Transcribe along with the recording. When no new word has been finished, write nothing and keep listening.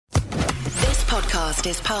podcast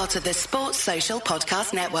is part of the Sports Social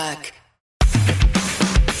Podcast Network.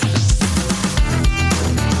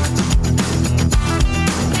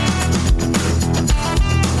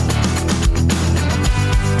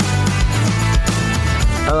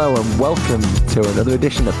 Hello and welcome to another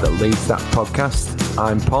edition of the Leeds That Podcast.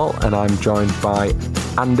 I'm Paul and I'm joined by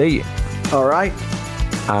Andy. All right.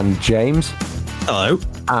 And James. Hello.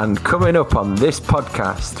 And coming up on this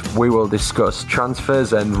podcast, we will discuss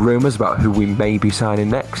transfers and rumours about who we may be signing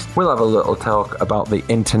next. We'll have a little talk about the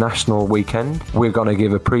international weekend. We're going to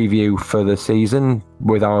give a preview for the season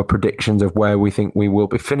with our predictions of where we think we will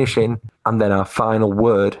be finishing. And then our final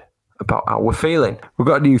word about how we're feeling. We've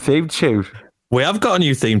got a new theme tune. We have got a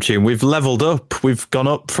new theme tune. We've leveled up. We've gone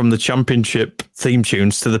up from the Championship theme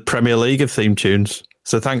tunes to the Premier League of theme tunes.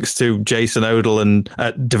 So thanks to Jason Odell and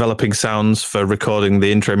Developing Sounds for recording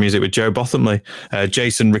the intro music with Joe Bothamley.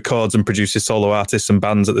 Jason records and produces solo artists and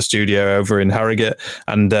bands at the studio over in Harrogate.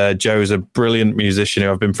 And Joe's a brilliant musician who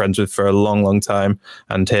I've been friends with for a long, long time.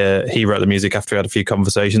 And he wrote the music after we had a few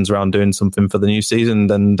conversations around doing something for the new season.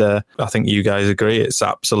 And I think you guys agree. It's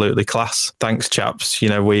absolutely class. Thanks, chaps. You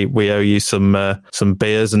know, we owe you some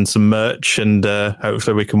beers and some merch, and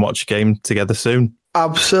hopefully we can watch a game together soon.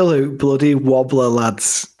 Absolute bloody wobbler,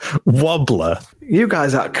 lads. Wobbler? You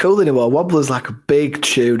guys aren't cool anymore. Wobbler's like a big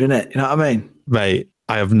tune, isn't it? You know what I mean? Mate,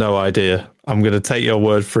 I have no idea. I'm going to take your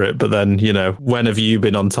word for it, but then, you know, when have you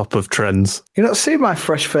been on top of trends? You not seen my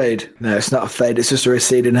fresh fade? No, it's not a fade. It's just a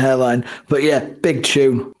receding hairline. But yeah, big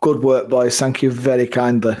tune. Good work, boys. Thank you very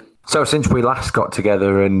kindly. So since we last got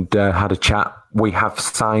together and had a chat, we have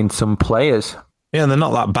signed some players. Yeah, and they're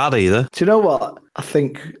not that bad either. Do you know what? I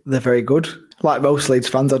think they're very good. Like most Leeds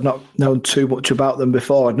fans, I'd not known too much about them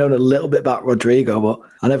before. I'd known a little bit about Rodrigo, but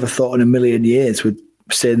I never thought in a million years we'd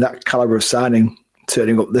see that calibre of signing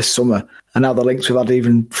turning up this summer. And now the links we've had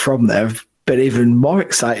even from there have been even more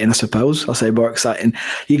exciting, I suppose. I'll say more exciting.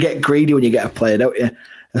 You get greedy when you get a player, don't you?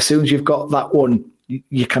 As soon as you've got that one,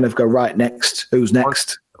 you kind of go, right, next. Who's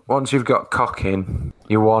next? Once you've got Kokin,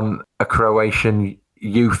 you want a Croatian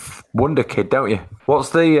youth wonder kid, don't you?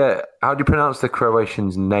 What's the, how do you pronounce the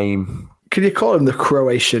Croatian's name? Can you call him the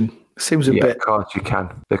Croatian? Seems a bit... Yeah, of course you can.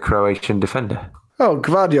 The Croatian defender. Oh,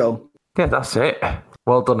 Gvardiol. Yeah, that's it.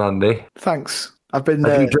 Well done, Andy. Thanks. I've been...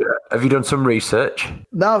 Have you done some research?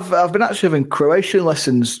 No, I've been actually having Croatian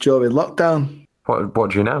lessons during lockdown.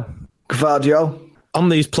 What do you know? Gvardiol. On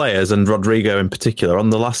these players, and Rodrigo in particular,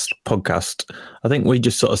 on the last podcast, I think we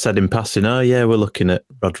just sort of said in passing, oh yeah, we're looking at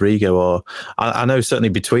Rodrigo. Or I know certainly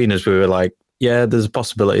between us, we were like, yeah, there's a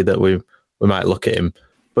possibility that we might look at him.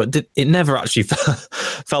 But it never actually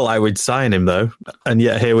felt like we'd sign him, though. And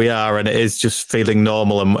yet here we are, and it is just feeling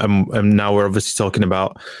normal. And now we're obviously talking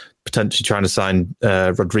about potentially trying to sign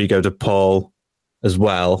Rodrigo de Paul as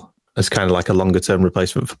well, as kind of like a longer-term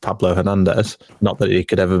replacement for Pablo Hernandez. Not that he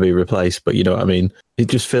could ever be replaced, but you know what I mean? It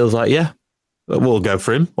just feels like, yeah, we'll go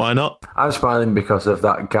for him. Why not? I'm smiling because of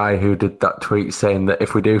that guy who did that tweet saying that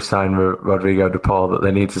if we do sign Rodrigo de Paul, that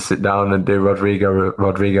they need to sit down and do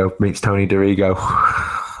Rodrigo meets Tony DeRigo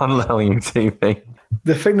on Lelling TV.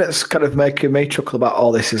 The thing that's kind of making me chuckle about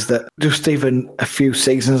all this is that just even a few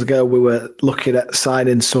seasons ago, we were looking at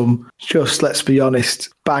signing some, just let's be honest,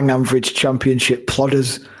 bang average Championship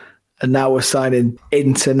plodders. And now we're signing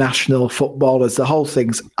international footballers. The whole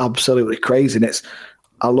thing's absolutely crazy. And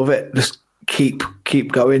I love it. Just keep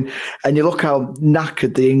going. And you look how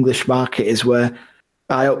knackered the English market is, where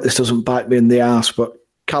I hope this doesn't bite me in the arse, but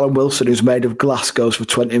Callum Wilson, who's made of glass, goes for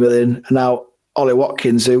 20 million. And now Ollie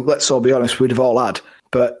Watkins, who, let's all be honest, we'd have all had.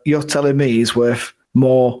 But you're telling me he's worth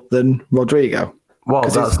more than Rodrigo? Well,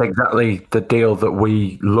 that's exactly the deal that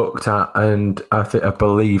we looked at, and I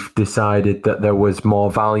believe decided that there was more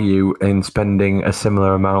value in spending a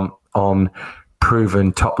similar amount on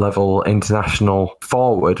proven top-level international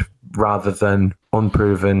forward rather than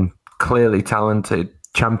unproven, clearly talented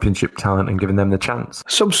Championship talent and giving them the chance.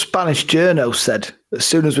 Some Spanish journo said as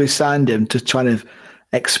soon as we signed him to try and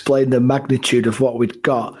explain the magnitude of what we'd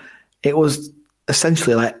got, it was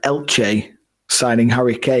essentially like Elche signing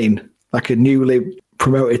Harry Kane, like a newly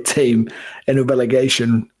promoted team in a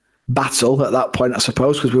relegation battle at that point, I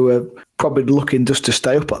suppose, because we were probably looking just to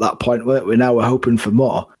stay up at that point, weren't we? Now we're hoping for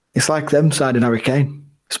more. It's like them signing Harry Kane.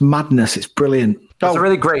 It's madness. It's brilliant. That's a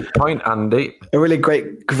really great point, Andy. A really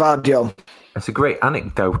great Gvardiol. It's a great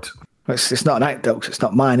anecdote. It's not an anecdote. It's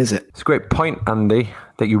not mine, is it? It's a great point, Andy,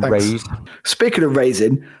 that you raised. Speaking of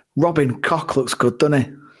raising, Robin Koch looks good, doesn't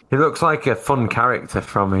he? He looks like a fun character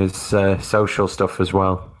from his social stuff as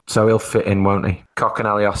well. So he'll fit in, won't he? Koch and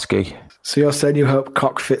Alioski. So you're saying you hope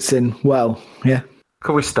Koch fits in well, yeah?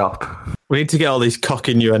 Can we stop? We need to get all these cock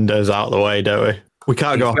innuendos out of the way, don't we? We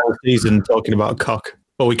can't go a whole season talking about cock.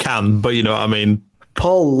 Well, we can, but you know what I mean.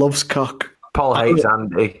 Paul loves cock. Paul hates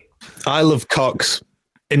Andy. I love Cock's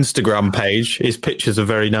Instagram page. His pictures are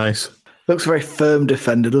very nice. Looks a very firm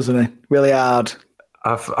defender, doesn't he? Really hard.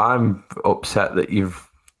 I'm upset that you've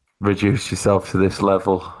reduced yourself to this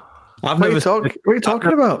level. What are you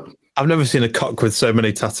talking about? I've never seen a cock with so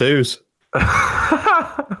many tattoos.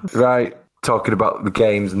 Right. Talking about the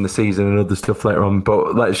games and the season and other stuff later on,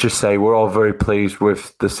 but let's just say we're all very pleased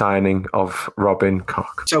with the signing of Robin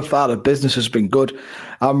Koch. So far, the business has been good.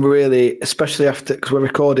 I'm really, especially after, because we're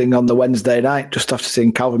recording on the Wednesday night, just after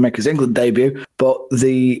seeing Calvin make his England debut, but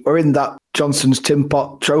we're in that Johnson's Tin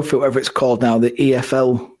Pot Trophy, whatever it's called now, the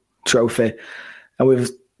EFL Trophy, and we've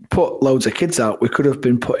put loads of kids out. We could have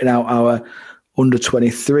been putting out our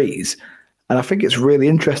under-23s. And I think it's really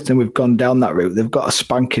interesting we've gone down that route. They've got a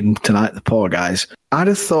spanking tonight, the poor guys. I'd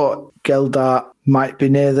have thought Geldart might be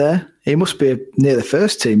near there. He must be near the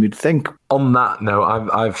first team, you'd think. On that note,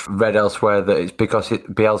 I've read elsewhere that it's because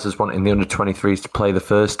Bielsa's wanting the under-23s to play the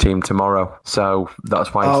first team tomorrow. So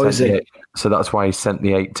that's why he sent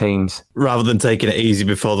the 18s. Rather than taking it easy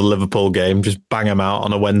before the Liverpool game, just bang them out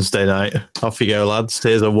on a Wednesday night. Off you go, lads.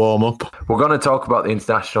 Here's a warm-up. We're going to talk about the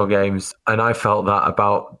international games, and I felt that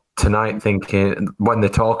about tonight, thinking when they're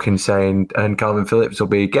talking, saying, and Calvin Phillips will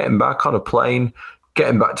be getting back on a plane,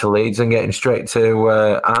 getting back to Leeds and getting straight to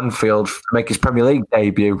Anfield to make his Premier League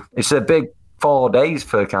debut. It's a big 4 days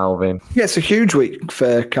for Calvin. Yeah, it's a huge week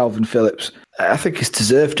for Calvin Phillips. I think he's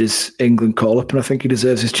deserved his England call-up, and I think he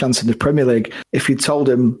deserves his chance in the Premier League. If you told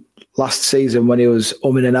him last season when he was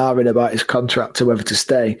umming and ahhing about his contract to whether to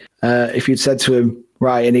stay, if you'd said to him,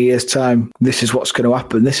 right, in a year's time, this is what's going to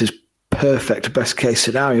happen, this is perfect best case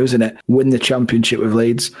scenario, isn't it? Win the championship with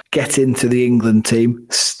Leeds, get into the England team,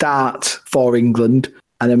 start for England,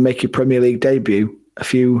 and then make your Premier League debut a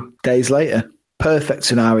few days later. Perfect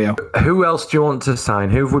scenario. Who else do you want to sign?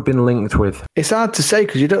 Who have we been linked with? It's hard to say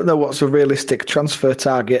because you don't know what's a realistic transfer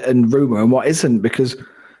target and rumour and what isn't, because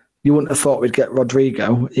you wouldn't have thought we'd get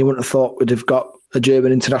Rodrigo. You wouldn't have thought we'd have got a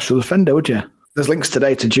German international defender, would you? There's links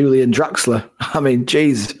today to Julian Draxler. I mean,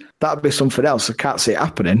 geez, that'd be something else. I can't see it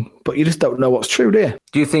happening, but you just don't know what's true, do you?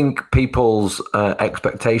 Do you think people's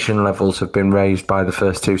expectation levels have been raised by the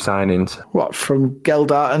first two signings? What, from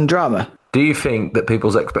Geldart and Drama? Do you think that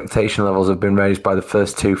people's expectation levels have been raised by the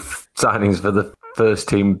first two signings for the first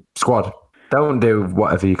team squad? Don't do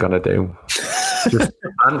whatever you're going to do. Just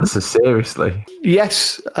answer seriously.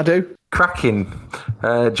 Yes, I do. Cracking.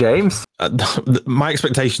 James? My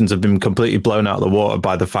expectations have been completely blown out of the water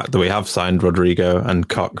by the fact that we have signed Rodrigo and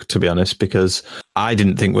Koch, to be honest, because I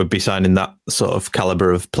didn't think we'd be signing that sort of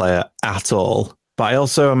calibre of player at all. But I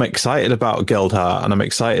also am excited about Geldart, and I'm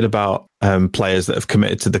excited about players that have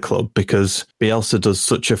committed to the club, because Bielsa does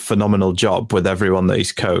such a phenomenal job with everyone that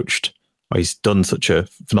he's coached. Or he's done such a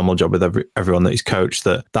phenomenal job with everyone that he's coached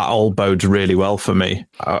that all bodes really well for me.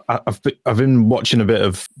 I've been watching a bit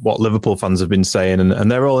of what Liverpool fans have been saying, and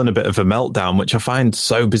they're all in a bit of a meltdown, which I find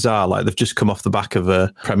so bizarre. Like, they've just come off the back of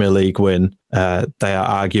a Premier League win. They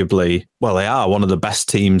are arguably, they are one of the best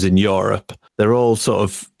teams in Europe. They're all sort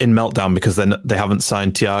of in meltdown because they haven't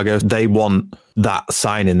signed Thiago. They want that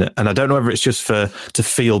signing, and I don't know whether it's just to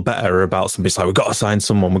feel better about something. It's like, we've got to sign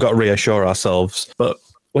someone, we've got to reassure ourselves. But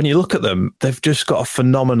when you look at them, they've just got a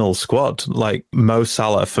phenomenal squad, like Mo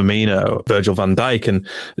Salah, Firmino, Virgil van Dijk, and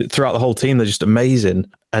throughout the whole team, they're just amazing.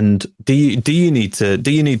 And do you need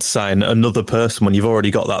to sign another person when you've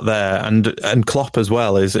already got that there? And Klopp as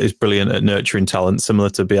well is brilliant at nurturing talent, similar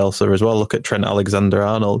to Bielsa as well. Look at Trent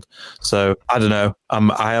Alexander-Arnold. So I don't know.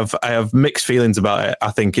 I have mixed feelings about it.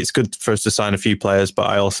 I think it's good for us to sign a few players, but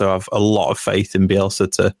I also have a lot of faith in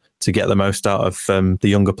Bielsa to get the most out of the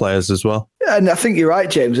younger players as well. And I think you're right,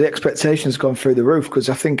 James. The expectations gone through the roof, because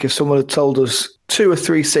I think if someone had told us 2 or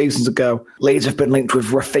 3 seasons ago Leeds have been linked with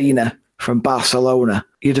Rafinha from Barcelona,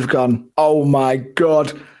 you'd have gone, oh my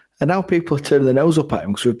God. And now people are turning their nose up at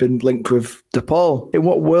him because we've been linked with De Paul. In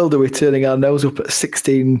what world are we turning our nose up at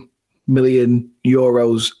 16 million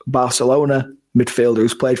euros Barcelona midfielder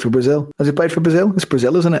who's played for Brazil? Has he played for Brazil? It's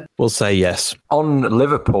Brazil, isn't it? We'll say yes. On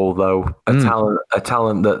Liverpool, though, a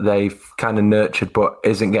talent that they've kind of nurtured but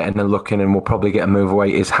isn't getting a look in and will probably get a move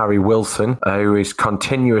away is Harry Wilson, who is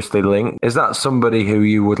continuously linked. Is that somebody who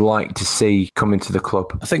you would like to see come into the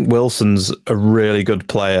club? I think Wilson's a really good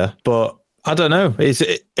player, but I don't know.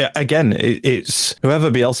 It's whoever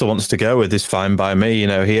Bielsa wants to go with is fine by me.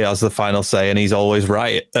 He has the final say, and he's always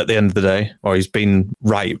right at the end of the day, or he's been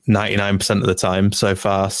right 99% of the time so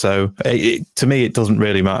far. So to me, it doesn't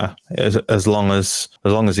really matter as long as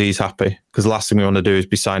he's happy. Because the last thing we want to do is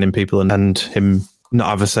be signing people and him not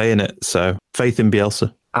have a say in it. So faith in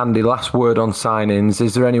Bielsa. Andy, last word on signings.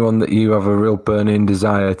 Is there anyone that you have a real burning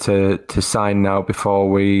desire to sign now before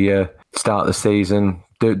we start the season?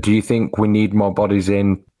 Do you think we need more bodies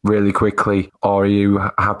in really quickly, or are you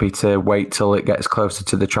happy to wait till it gets closer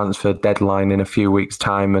to the transfer deadline in a few weeks'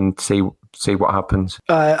 time and see what happens?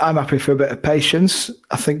 I'm happy for a bit of patience.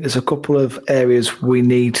 I think there's a couple of areas we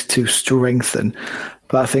need to strengthen.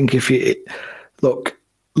 But I think if you look,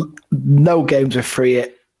 no games are free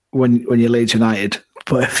when you're Leeds United.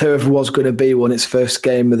 But if there ever was going to be one, it's first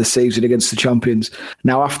game of the season against the champions.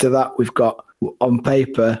 Now, after that, we've got on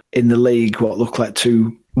paper in the league what look like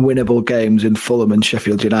two winnable games in Fulham and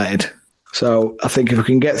Sheffield United. So I think if we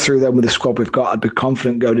can get through them with the squad we've got, I'd be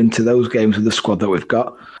confident going into those games with the squad that we've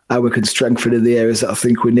got. And we can strengthen in the areas that I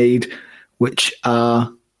think we need, which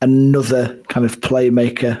are another kind of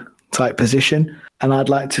playmaker type position. And I'd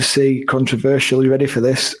like to see, controversial, you ready for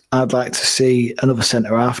this? I'd like to see another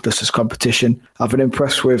centre-half just as competition. I've been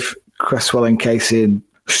impressed with Cresswell and Casey and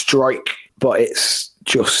Strike, but it's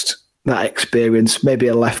just that experience. Maybe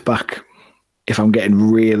a left-back if I'm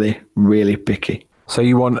getting really, really picky. So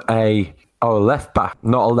you want a left-back,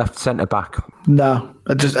 not a left centre-back? No,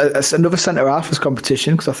 just another centre-half as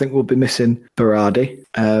competition, because I think we'll be missing Berardi.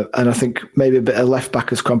 And I think maybe a bit of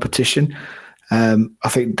left-back as competition. I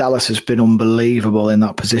think Dallas has been unbelievable in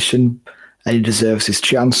that position and he deserves his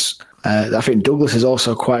chance. I think Douglas is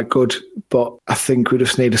also quite good, but I think we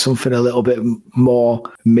just need something a little bit more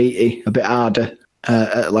meaty, a bit harder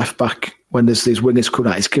at left back when there's these wingers coming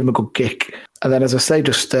out. He's give him a good kick. And then, as I say,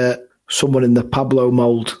 just someone in the Pablo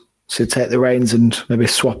mould to take the reins and maybe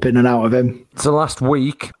swap in and out of him. So last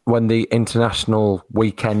week, when the international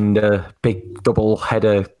weekend big double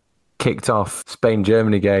header kicked off,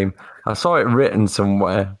 Spain-Germany game, I saw it written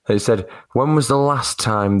somewhere. It said, when was the last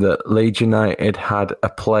time that Leeds United had a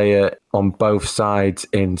player on both sides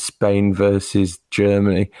in Spain versus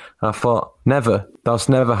Germany? And I thought, never. That's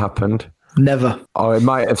never happened. Never. Or it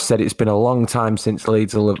might have said it's been a long time since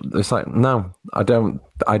Leeds. It's like, no, I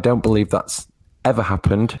don't believe that's ever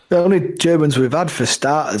happened. The only Germans we've had for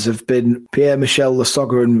starters have been Pierre-Michel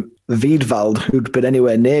Lasogga and Wiedwald, who'd been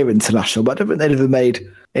anywhere near international, but I don't think they'd ever made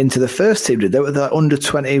into the first team, did they? Were the under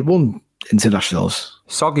 21 internationals.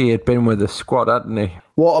 Soggy had been with the squad, hadn't he?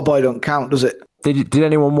 Waterboy don't count, does it? Did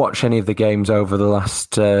anyone watch any of the games over the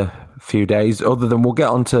last few days? Other than, we'll get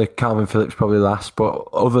on to Calvin Phillips probably last, but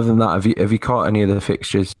other than that, have you caught any of the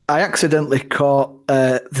fixtures? I accidentally caught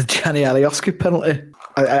the Gianni Alioski penalty.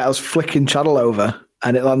 I was flicking channel over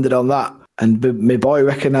and it landed on that. And my boy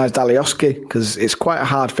recognised Alioski because it's quite a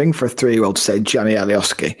hard thing for a 3-year-old to say Gianni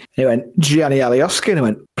Alioski. He went, Gianni Alioski, and I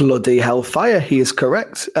went, bloody hellfire, he is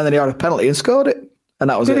correct. And then he had a penalty and scored it. And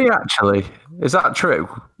that was it. Did he actually? Is that true?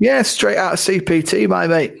 Yeah, straight out of CPT, my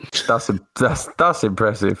mate. That's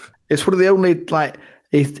impressive. It's one of the only,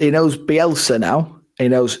 he knows Bielsa now, he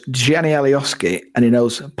knows Gianni Alioski, and he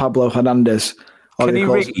knows Pablo Hernandez. Can he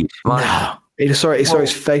read? No. He just saw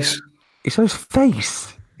his face. He saw his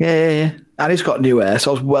face? Yeah. And he's got new hair,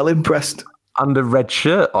 so I was well impressed. And a red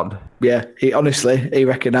shirt on? Yeah, he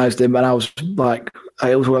recognised him, and I was like,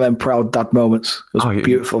 it was one of them proud dad moments. It was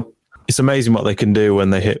beautiful. It's amazing what they can do when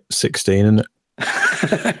they hit 16, isn't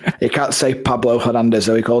it? He can't say Pablo Hernandez,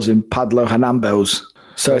 though. He calls him Pablo Hernandez.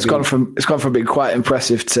 So it's gone from being quite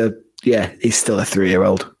impressive to, he's still a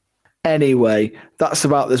 3-year-old. Anyway, that's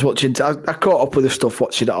about as much. I caught up with the stuff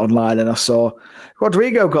watching it online, and I saw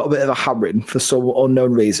Rodrigo got a bit of a hammering for some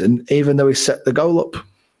unknown reason, even though he set the goal up.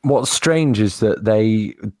 What's strange is that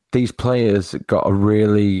these players got a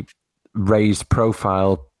really raised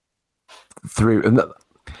profile through, and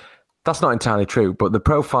that's not entirely true, but the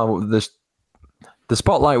profile, the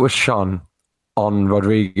spotlight was shone on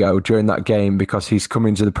Rodrigo during that game because he's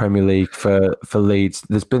coming to the Premier League for Leeds.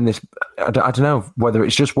 There's been this, I don't know whether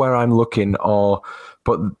it's just where I'm looking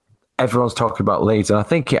but everyone's talking about Leeds, and I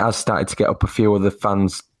think it has started to get up a few other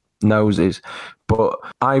fans' noses. But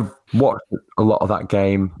I've watched a lot of that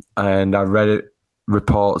game and I read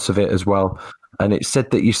reports of it as well, and it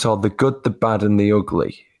said that you saw the good, the bad and the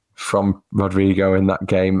ugly from Rodrigo in that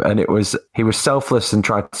game, and he was selfless and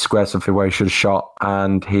tried to square something where he should have shot,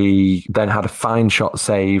 and he then had a fine shot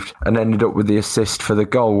saved and ended up with the assist for the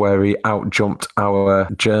goal where he out-jumped our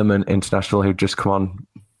German international who'd just come on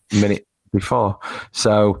a minute before.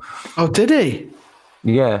 So, did he?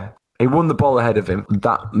 Yeah. He won the ball ahead of him.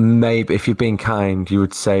 That maybe, if you're being kind, you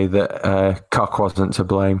would say that Koch wasn't to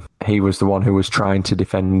blame. He was the one who was trying to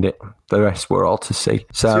defend it. The rest were all to see.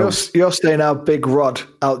 So you're saying our big Rod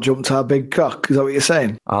out-jumped our big Koch? Is that what you're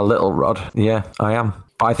saying? Our little Rod. Yeah, I am.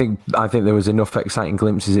 I think there was enough exciting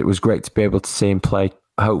glimpses. It was great to be able to see him play.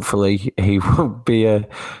 Hopefully he won't be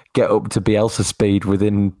get up to Bielsa speed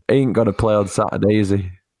within. He ain't got to play on Saturday, is he?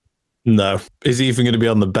 No. Is he even going to be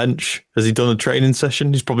on the bench? Has he done a training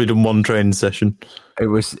session? He's probably done one training session. It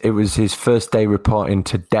was his first day reporting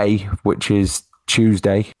today, which is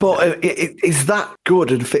Tuesday. But is that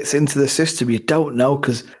good and fits into the system? You don't know,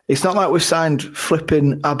 because it's not like we've signed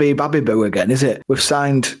flipping Habib Abibou again, is it? We've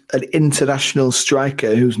signed an international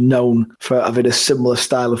striker who's known for having a similar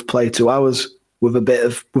style of play to ours, with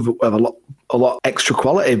a lot extra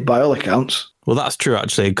quality by all accounts. Well, that's true,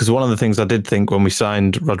 actually, because one of the things I did think when we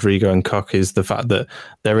signed Rodrigo and Koch is the fact that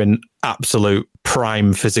they're in absolute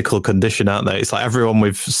prime physical condition, aren't they? It's like everyone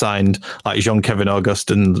we've signed, like Jean-Kevin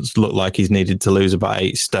Augustin, looked like he's needed to lose about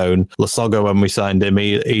 8 stone. Lasogga, when we signed him,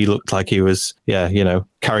 he looked like he was,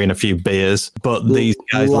 carrying a few beers. But these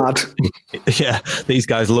guys, these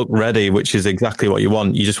guys look ready, which is exactly what you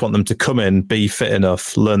want. You just want them to come in, be fit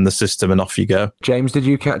enough, learn the system, and off you go. James, did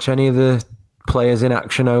you catch any of the players in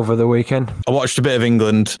action over the weekend? I watched a bit of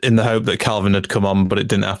England in the hope that Calvin had come on, but it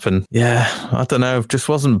didn't happen. Yeah, I don't know, just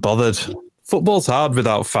wasn't bothered. Football's hard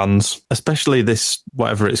without fans, especially this,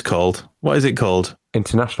 whatever it's called. What is it called?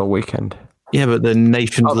 International weekend. Yeah, but the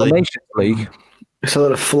Nations League. The Nations League. It's a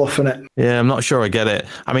lot of fluff in it. Yeah, I'm not sure I get it.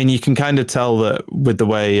 I mean, you can kind of tell that with the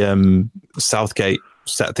way Southgate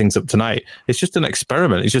set things up tonight, it's just an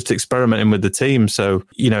experiment. It's just experimenting with the team. So,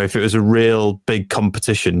 if it was a real big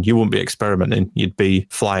competition, you wouldn't be experimenting. You'd be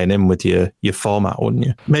flying in with your format, wouldn't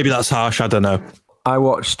you? Maybe that's harsh. I don't know. I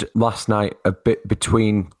watched last night a bit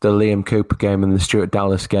between the Liam Cooper game and the Stuart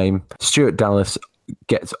Dallas game. Stuart Dallas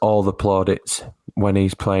gets all the plaudits when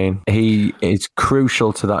he's playing. He is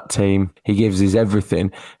crucial to that team. He gives his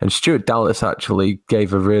everything. And Stuart Dallas actually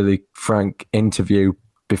gave a really frank interview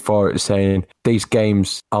before it, saying, these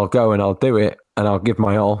games, I'll go and I'll do it and I'll give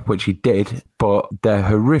my all, which he did, but they're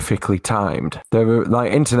horrifically timed. They're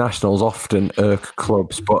like, internationals often irk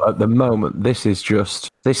clubs, but at the moment, this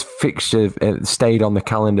fixture stayed on the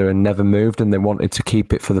calendar and never moved, and they wanted to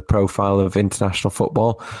keep it for the profile of international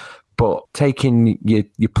football. But taking your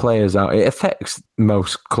players out, it affects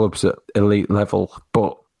most clubs at elite level,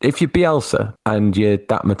 but if you're Bielsa and you're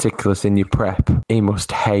that meticulous in your prep, he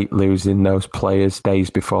must hate losing those players days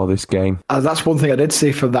before this game. That's one thing I did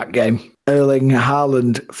see from that game. Erling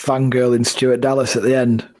Haaland fangirling Stuart Dallas at the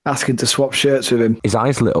end, asking to swap shirts with him. His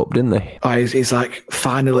eyes lit up, didn't they? Oh, he's like,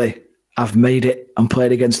 finally, I've made it and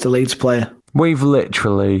played against a Leeds player. We've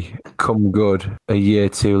literally come good a year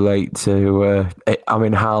too late to...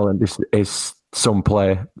 Haaland is some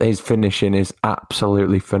player. His finishing is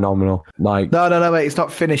absolutely phenomenal. No, mate, it's not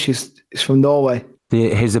Finnish. It's from Norway.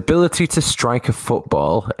 His ability to strike a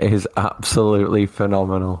football is absolutely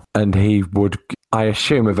phenomenal, and he would, I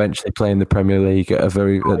assume, eventually play in the Premier League at the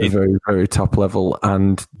very, very top level.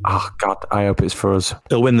 And God, I hope it's for us.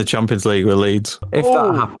 He'll win the Champions League with Leeds. If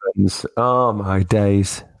that happens, oh my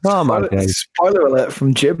days. Oh my days. Spoiler alert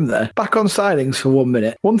from Jim there. Back on signings for 1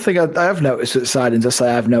 minute. One thing I have noticed at signings,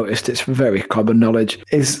 I've noticed, it's very common knowledge,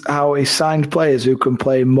 is how he signed players who can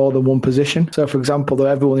play more than one position. So, for example, though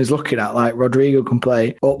everyone is looking at, like, Rodrigo can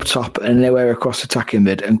play up top and anywhere across attacking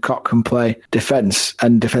mid, and Koch can play defence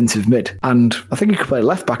and defensive mid. And I think he could play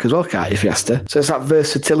left back as well, can't he, if he has to? So it's that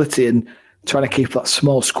versatility and trying to keep that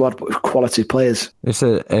small squad but with quality players. It's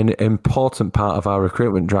an important part of our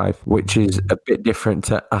recruitment drive, which is a bit different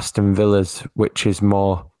to Aston Villa's, which is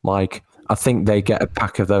more like, I think they get a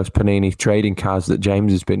pack of those Panini trading cards that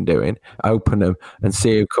James has been doing, open them and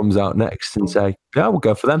see who comes out next and say, yeah, we'll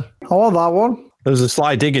go for them. I want that one. There's a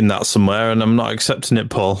sly dig in that somewhere, and I'm not accepting it,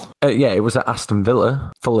 Paul. Yeah, it was at Aston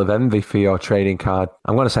Villa, full of envy for your trading card.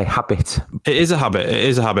 I'm going to say habit. It is a habit.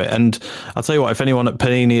 And I'll tell you what, if anyone at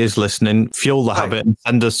Panini is listening, fuel the habit and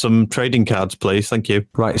send us some trading cards, please. Thank you.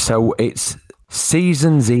 Right, so it's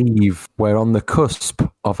season's eve. We're on the cusp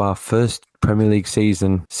of our first Premier League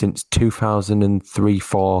season since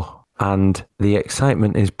 2003-04, and the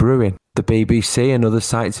excitement is brewing. The BBC and other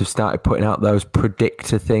sites have started putting out those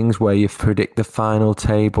predictor things where you predict the final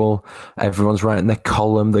table. Everyone's writing their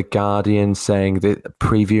column, The Guardian, saying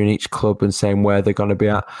previewing each club and saying where they're going to be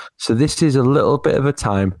at. So this is a little bit of a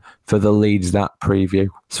time for the Leeds That preview.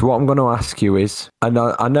 So what I'm going to ask you is, I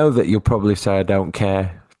know that you'll probably say I don't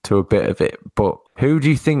care to a bit of it, but who do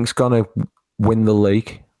you think's going to win the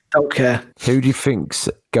league? Don't care. Who do you think's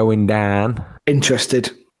going down?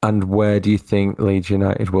 Interested. And where do you think Leeds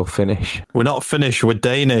United will finish? We're not Finnish, we're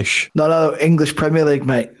Danish. No, English Premier League,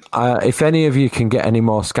 mate. If any of you can get any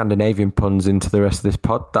more Scandinavian puns into the rest of this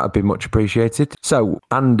pod, that would be much appreciated. So,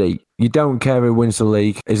 Andy, you don't care who wins the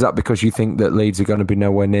league. Is that because you think that Leeds are going to be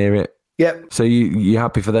nowhere near it? Yep. So you're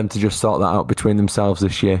happy for them to just sort that out between themselves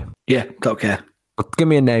this year? Yeah, don't care. Give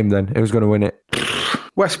me a name then. Who's going to win it?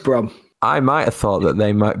 West Brom. I might have thought that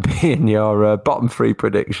they might be in your bottom three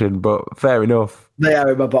prediction, but fair enough. They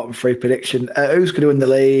are in my bottom three prediction. Who's going to win the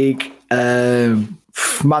league?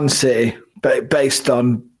 Man City, but based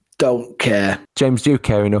on don't care. James, do you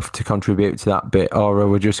care enough to contribute to that bit, or are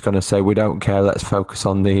we just going to say we don't care, let's focus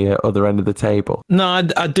on the other end of the table? No,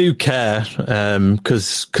 I do care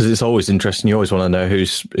because it's always interesting. You always want to know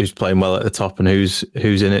who's playing well at the top and who's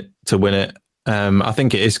in it to win it. I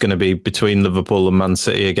think it is going to be between Liverpool and Man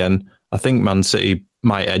City again. I think Man City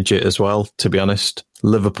might edge it as well, to be honest.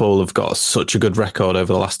 Liverpool have got such a good record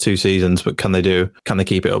over the last 2 seasons, but can they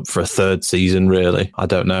keep it up for a third season, really? I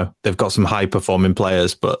don't know. They've got some high-performing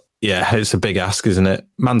players, but yeah, it's a big ask, isn't it?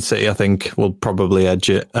 Man City, I think, will probably edge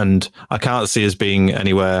it, and I can't see us being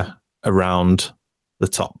anywhere around the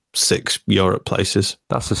top 6 Europe places.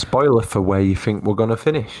 That's a spoiler for where you think we're going to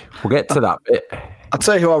finish. We'll get to that bit. I'll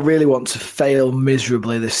tell you who I really want to fail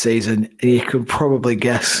miserably this season, and you can probably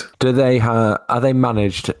guess. Are they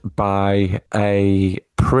managed by a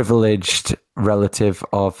privileged relative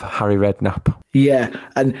of Harry Redknapp? Yeah,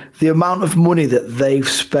 and the amount of money that they've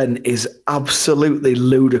spent is absolutely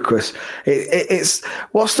ludicrous. It's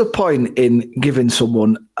what's the point in giving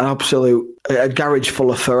someone a garage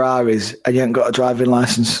full of Ferraris and you ain't got a driving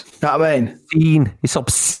license? You know what I mean? It's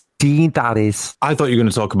obscene, that is. I thought you were going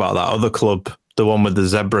to talk about that other club, the one with the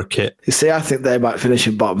zebra kit. You see, I think they might finish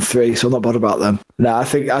in bottom 3, so I'm not bothered about them. No, I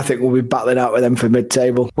think we'll be battling out with them for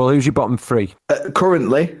mid-table. Well, who's your bottom 3?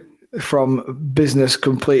 Currently, from business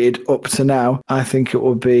completed up to now, I think it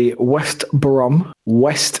will be West Brom,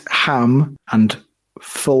 West Ham, and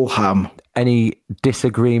Fulham. Any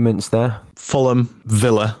disagreements there? Fulham,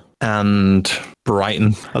 Villa, and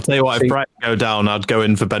Brighton. I'll tell you what, if Brighton go down, I'd go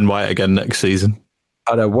in for Ben White again next season.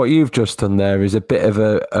 I know what you've just done there is a bit of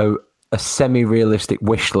a semi-realistic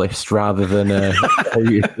wish list rather than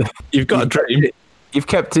You've got a dream. You've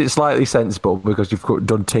kept it slightly sensible because you've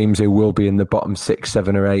done teams who will be in the bottom 6,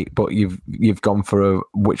 7 or 8, but you've gone for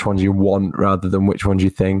which ones you want rather than which ones you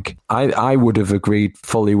think. I would have agreed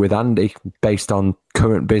fully with Andy based on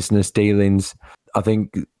current business dealings. I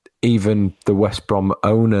think even the West Brom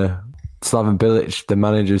owner, Slaven Bilic, the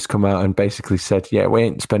manager's come out and basically said, yeah, we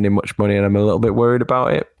ain't spending much money and I'm a little bit worried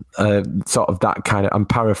about it. Sort of that kind of, I'm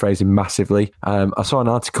paraphrasing massively. I saw an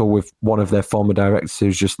article with one of their former directors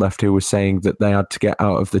who's just left who was saying that they had to get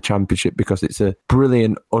out of the Championship because it's a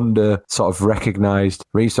brilliant under sort of recognised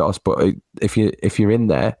resource. But if you're in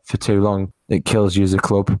there for too long, it kills you as a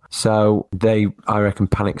club. So I reckon,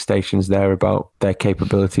 panic stations there about their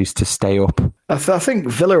capabilities to stay up. I think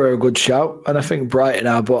Villa are a good shout, and I think Brighton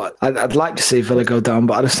are, but I'd like to see Villa go down,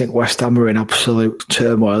 but I just think West Ham are in absolute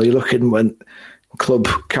turmoil. You're looking when club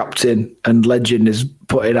captain and legend is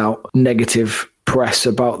putting out negative press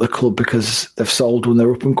about the club because they've sold one of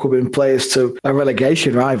their up-and-coming players to a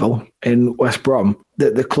relegation rival in West Brom.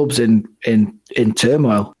 The club's in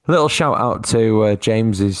turmoil. A little shout out to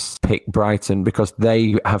James's pick Brighton because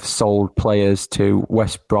they have sold players to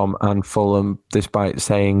West Brom and Fulham despite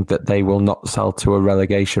saying that they will not sell to a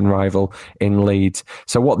relegation rival in Leeds.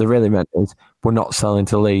 So what they really meant is we're not selling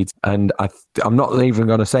to Leeds. And I'm not even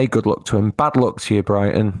going to say good luck to him. Bad luck to you,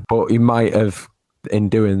 Brighton. But he might have, in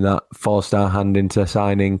doing that, forced our hand into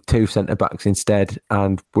signing 2 centre-backs instead,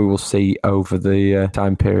 and we will see over the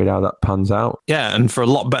time period how that pans out. Yeah, and for a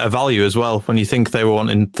lot better value as well. When you think they were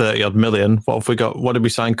wanting 30-odd million, what did we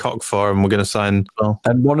sign Koch for? And we're going to sign... Well.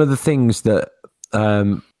 And one of the things that,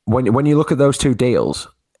 when you look at those 2 deals,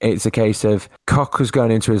 it's a case of Koch was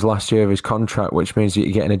going into his last year of his contract, which means that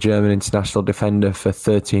you're getting a German international defender for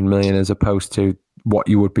 13 million as opposed to what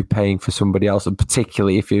you would be paying for somebody else, and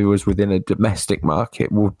particularly if he was within a domestic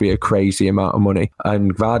market, would be a crazy amount of money.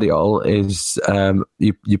 And Gvardiol is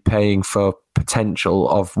you're paying for potential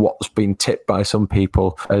of what's been tipped by some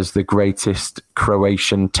people as the greatest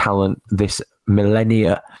Croatian talent this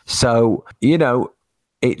millennia. So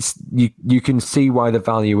it's you can see why the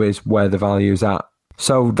value is where the value is at.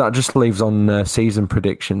 So that just leaves on season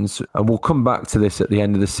predictions, and we'll come back to this at the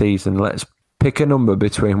end of the season. Let's pick a number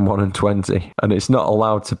between 1 and 20, and it's not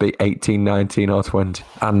allowed to be 18, 19 or 20.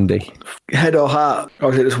 Andy. Head or heart?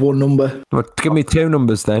 Or is it just one number? Well, give me 2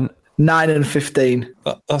 numbers then. 9 and 15.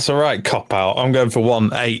 That's all right, cop-out. I'm going for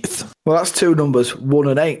 1/8. Well, that's 2 numbers, 1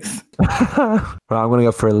 and 8th. Right, I'm going to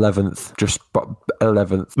go for 11th. Just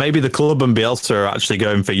 11th. Maybe the club and Bielsa are actually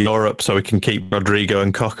going for Europe so we can keep Rodrigo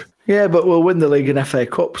and Koch. Yeah, but we'll win the league and FA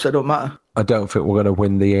Cup, so it don't matter. I don't think we're going to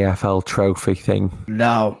win the EFL trophy thing.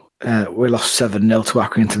 No, we lost 7-0 to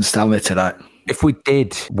Accrington Stanley tonight. If we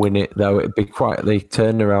did win it, though, it'd be quite the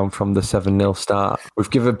turnaround from the 7-0 start. We've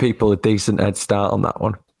given people a decent head start on that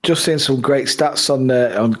one. Just seen some great stats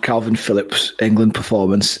on Calvin Phillips' England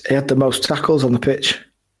performance. He had the most tackles on the pitch.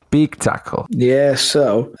 Big tackle. Yeah,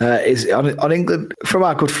 so is on England, from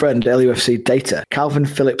our good friend LUFC Data, Calvin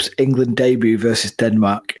Phillips' England debut versus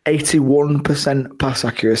Denmark, 81% pass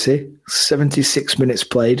accuracy, 76 minutes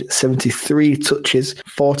played, 73 touches,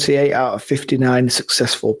 48 out of 59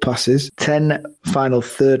 successful passes, 10 final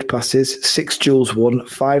third passes, 6 duels won,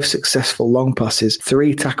 5 successful long passes,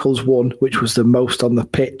 3 tackles won, which was the most on the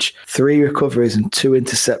pitch, 3 recoveries and 2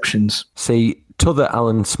 interceptions. See, T'other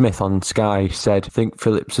Alan Smith on Sky said, I think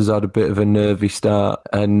Phillips has had a bit of a nervy start,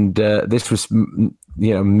 and this was,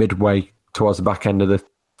 midway towards the back end of the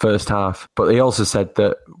first half. But he also said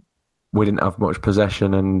that we didn't have much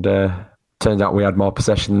possession, and turns out we had more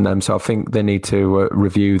possession than them. So I think they need to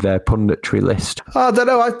review their punditry list. I don't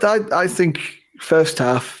know. I think first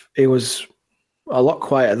half it was a lot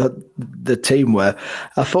quieter than the team were.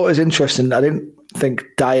 I thought it was interesting. I didn't think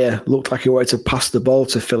Dyer looked like he wanted to pass the ball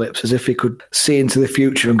to Phillips as if he could see into the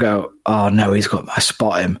future and go, oh no, he's got my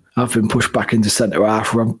spot him. I've been pushed back into centre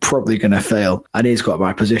half where I'm probably going to fail and he's got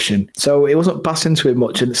my position. So he wasn't passing to him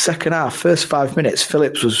much. In the second half, first 5 minutes,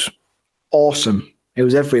 Phillips was awesome. He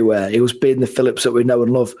was everywhere. He was being the Phillips that we know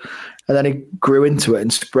and love. And then he grew into it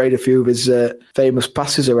and sprayed a few of his famous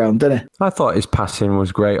passes around, didn't he? I thought his passing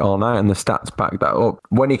was great all night, and the stats back that up.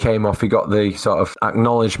 When he came off, he got the sort of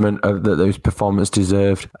acknowledgement of that his performance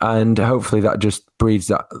deserved. And hopefully that just breeds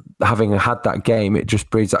that, having had that game, it just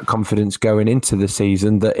breeds that confidence going into the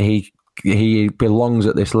season that he belongs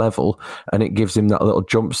at this level, and it gives him that little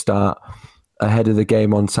jump start ahead of the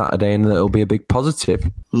game on Saturday, and it'll be a big positive.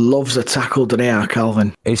 Loves a tackle, doesn't he,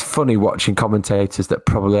 Calvin? It's funny watching commentators that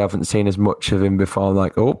probably haven't seen as much of him before,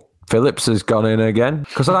 like, oh, Phillips has gone in again.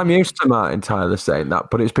 Because I'm used to Martin Tyler saying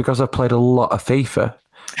that, but it's because I've played a lot of FIFA.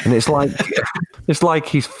 And it's like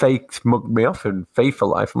he's faked mugged me off in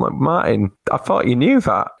FIFA life. I'm like, Martin, I thought you knew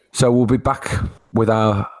that. So we'll be back with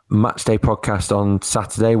our Matchday podcast on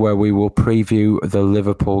Saturday, where we will preview the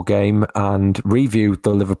Liverpool game and review the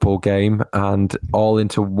Liverpool game, and all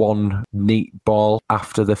into one neat ball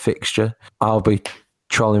after the fixture. I'll be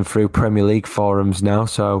trolling through Premier League forums now,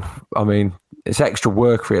 so I mean, it's extra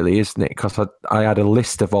work really, isn't it? Because I had a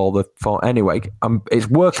list of all the anyway. It's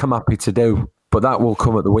work I'm happy to do, but that will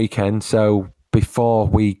come at the weekend. So before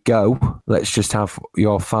we go, let's just have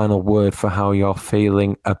your final word for how you're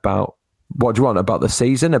feeling about. What do you want about the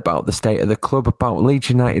season, about the state of the club, about Leeds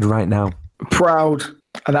United right now? Proud,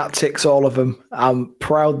 and that ticks all of them. I'm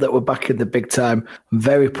proud that we're back in the big time. I'm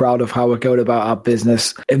very proud of how we're going about our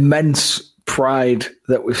business. Immense pride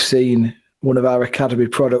that we've seen one of our academy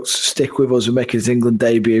products stick with us and make his England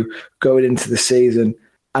debut going into the season.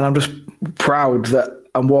 And I'm just proud that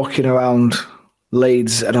I'm walking around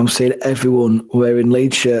Leeds and I'm seeing everyone wearing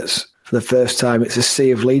Leeds shirts. For the first time, it's a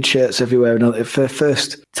sea of Leeds shirts everywhere. And for the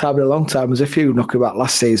first time in a long time, there's a few knocking about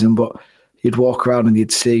last season, but you'd walk around and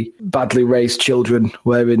you'd see badly raised children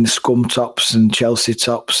wearing Scum tops and Chelsea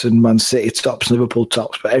tops and Man City tops, Liverpool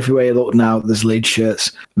tops. But everywhere you look now, there's Leeds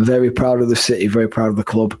shirts. Very proud of the city, very proud of the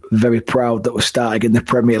club, very proud that we're starting in the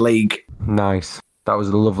Premier League. Nice. That was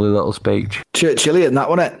a lovely little speech. Churchillian, that,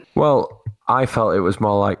 wasn't it? Well, I felt it was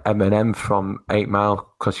more like Eminem from 8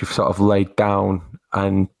 Mile, because you've sort of laid down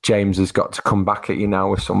and James has got to come back at you now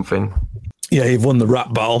with something. Yeah, you've won the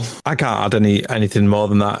rap battle. I can't add anything more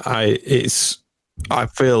than that. I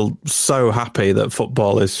feel so happy that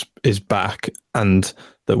football is back and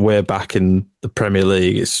that we're back in the Premier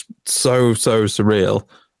League. It's so surreal.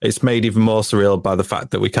 It's made even more surreal by the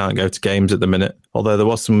fact that we can't go to games at the minute. Although there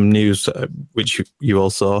was some news, which you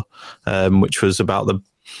all saw, which was about the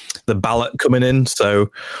ballot coming in, so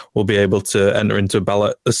we'll be able to enter into a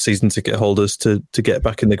ballot as season ticket holders to get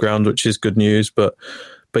back in the ground, which is good news. But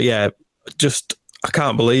yeah, just I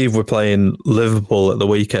can't believe we're playing Liverpool at the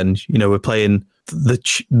weekend. You know, we're playing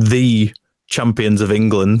the champions of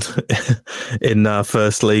England in our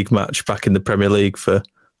first league match back in the Premier League for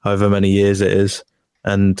however many years it is,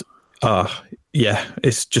 and yeah,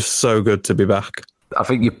 it's just so good to be back. I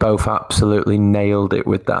think you both absolutely nailed it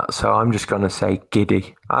with that. So I'm just going to say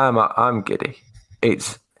giddy. I'm giddy.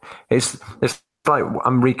 It's like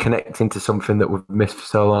I'm reconnecting to something that we've missed for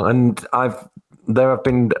so long. And there have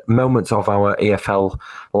been moments of our EFL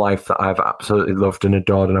life that I've absolutely loved and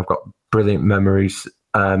adored, and I've got brilliant memories.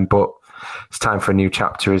 But it's time for a new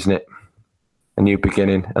chapter, isn't it? a new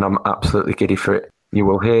beginning, and I'm absolutely giddy for it. You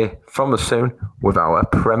will hear from us soon with our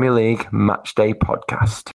Premier League Matchday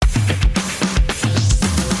podcast.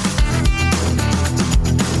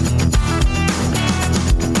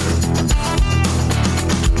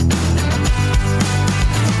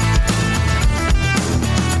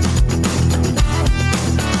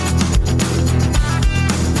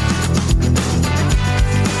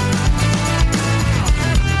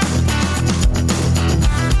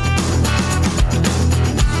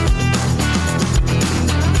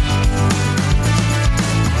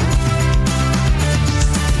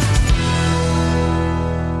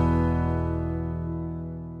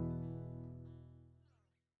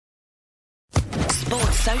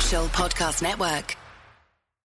 Sports Social Podcast Network.